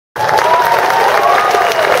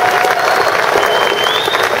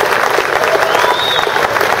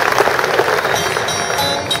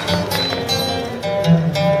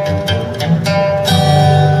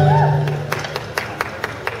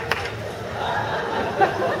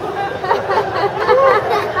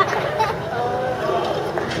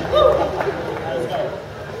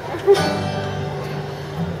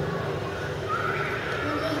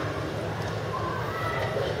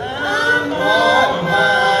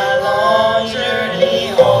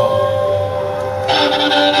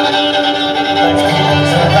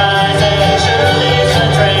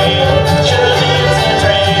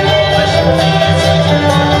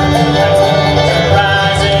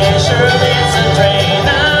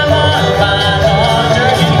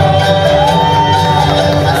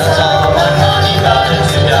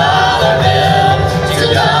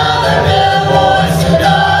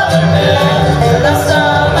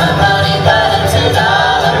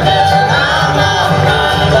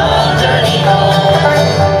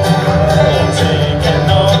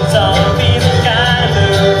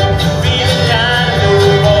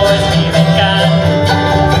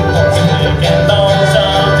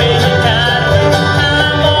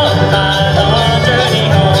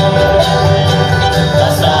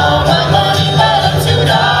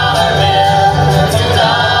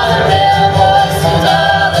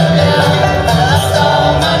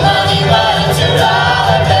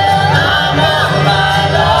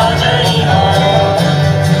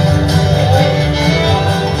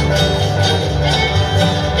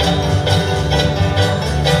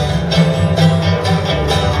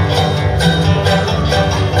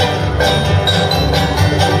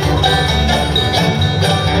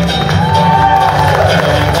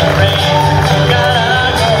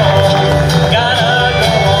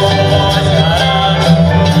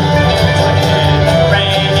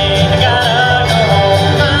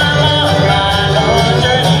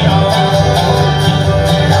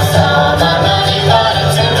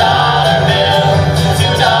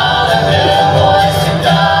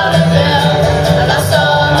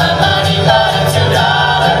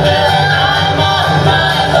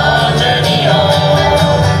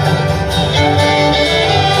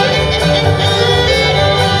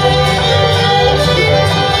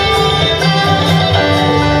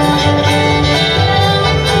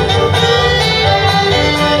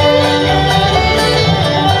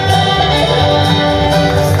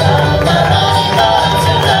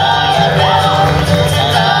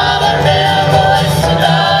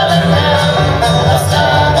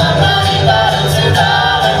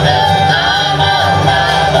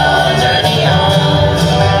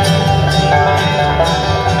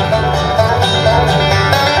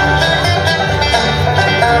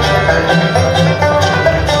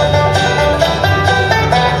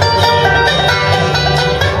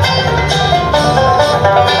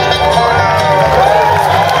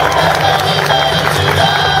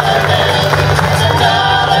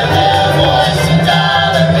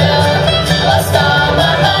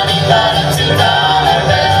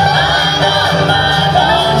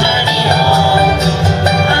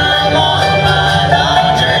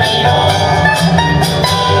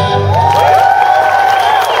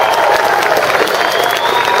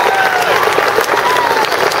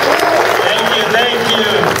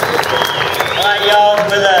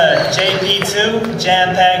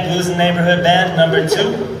jam-packed blues and neighborhood band number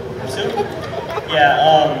two. Yeah,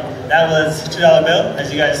 that was $2 bill,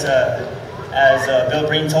 as you guys, as Bill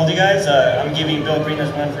Green told you guys. I'm giving Bill Green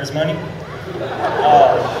his run for his money.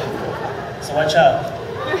 So watch out.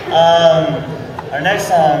 Our next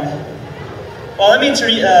song. Well, let me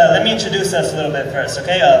introduce us a little bit first,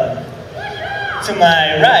 okay? To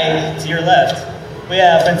my right, to your left, we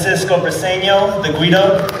have Francisco Briseño, the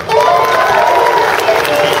Guido.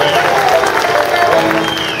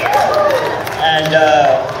 And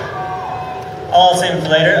I'll save him for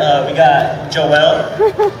later. We got Joel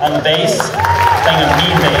on the bass, playing a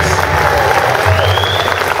mean bass.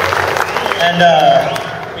 And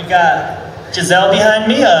we got Giselle behind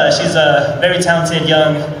me. She's a very talented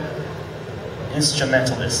young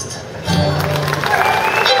instrumentalist.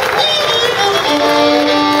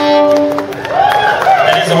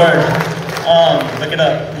 That is a word. Look it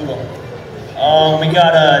up, Google. We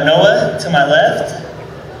got Noah to my left,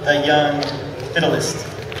 the young fiddleist.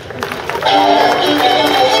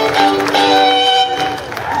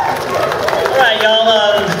 Alright, y'all,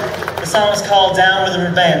 the song is called Down with the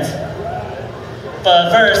River Band.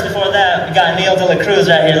 But first, before that, we got Neil de la Cruz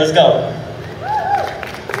right here. Let's go.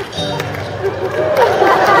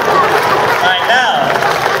 Alright, now,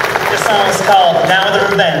 this song is called Down with the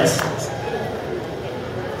River Band.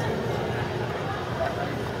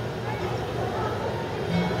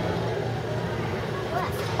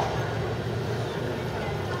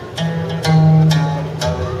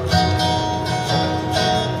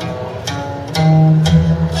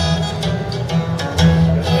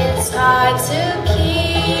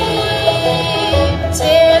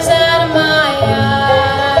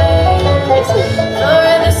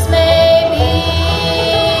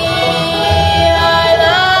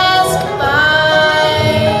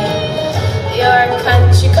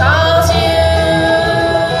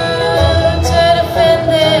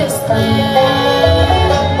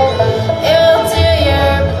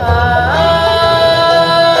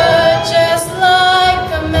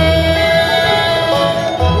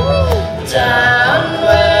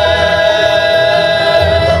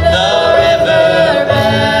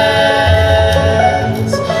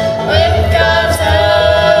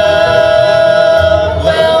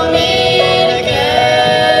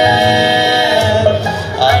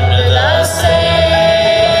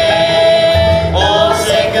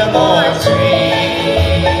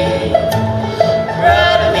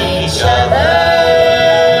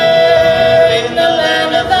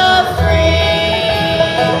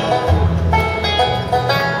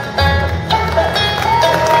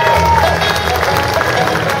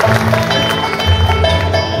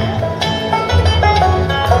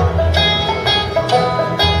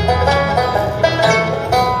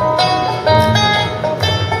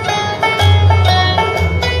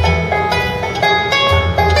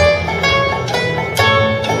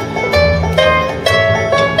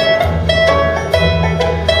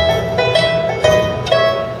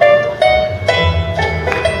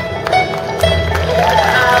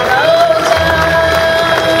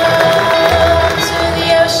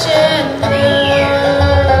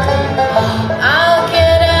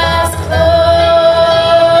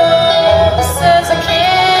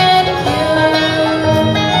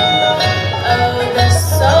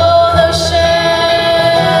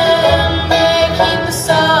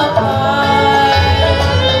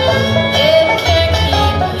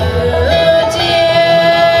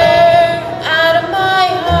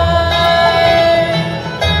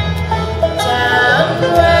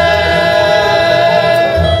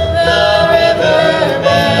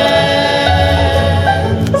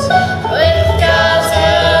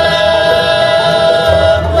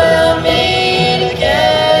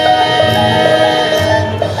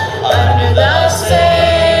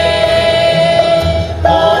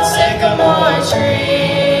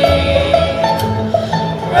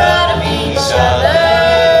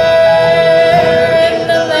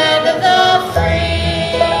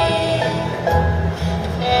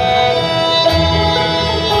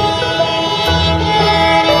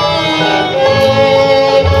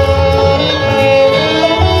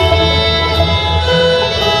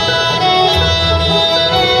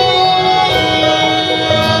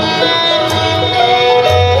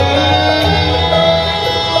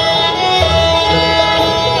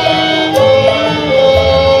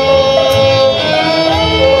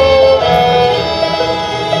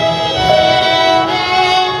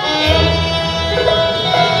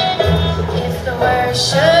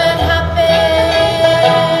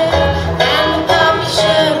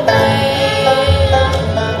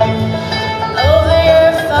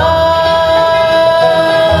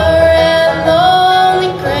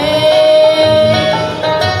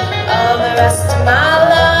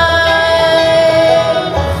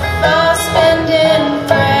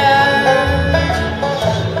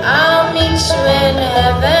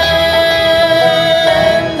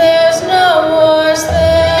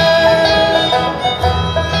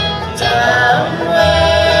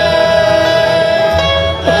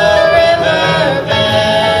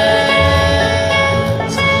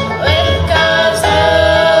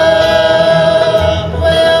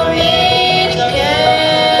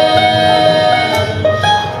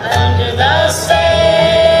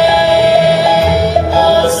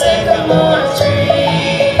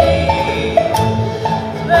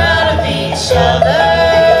 each other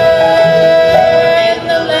in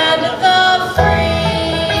the land of the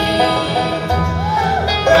free.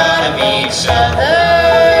 Proud of each other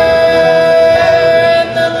in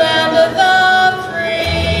the land of the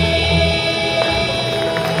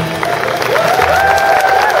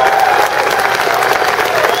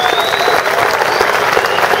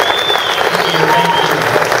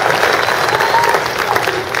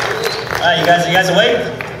You guys awake?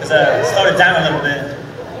 Because slow it down a little bit.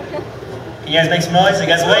 Can you guys make some noise? You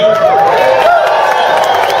guys awake? Okay,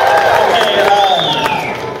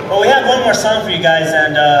 well, we have one more song for you guys,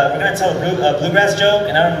 and we're going to tell a bluegrass joke,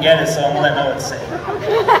 and I don't get it, so I'm going to let Noah say it.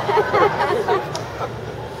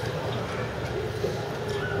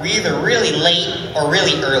 We're either really late or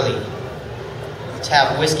really early to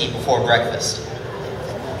have whiskey before breakfast.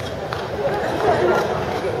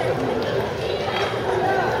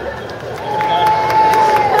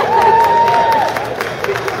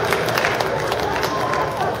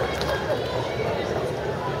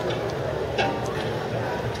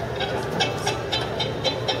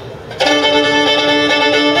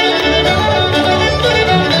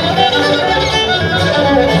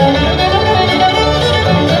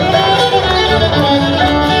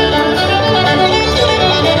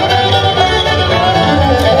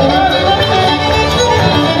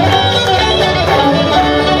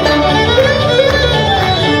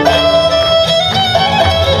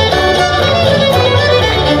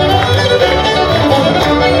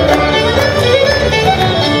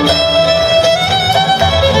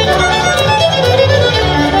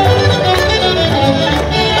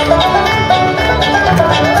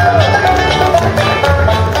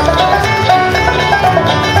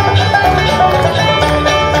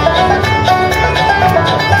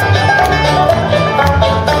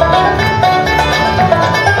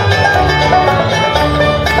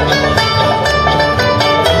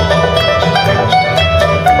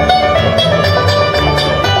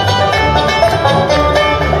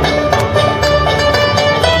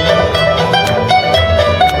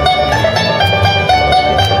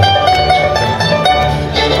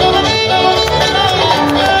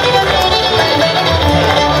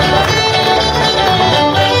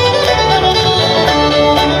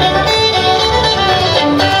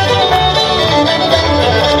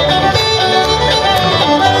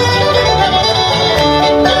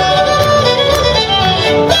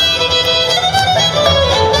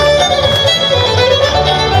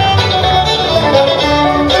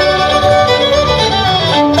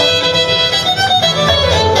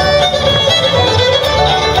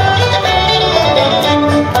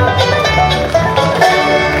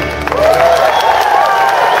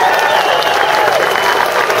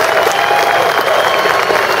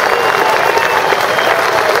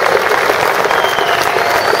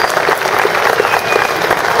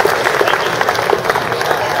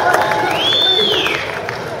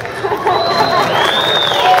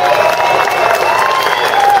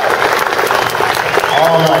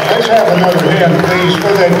 Let's have another hand, please,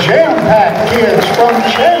 for the Jam Pack Kids from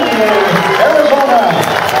Chandler, Arizona.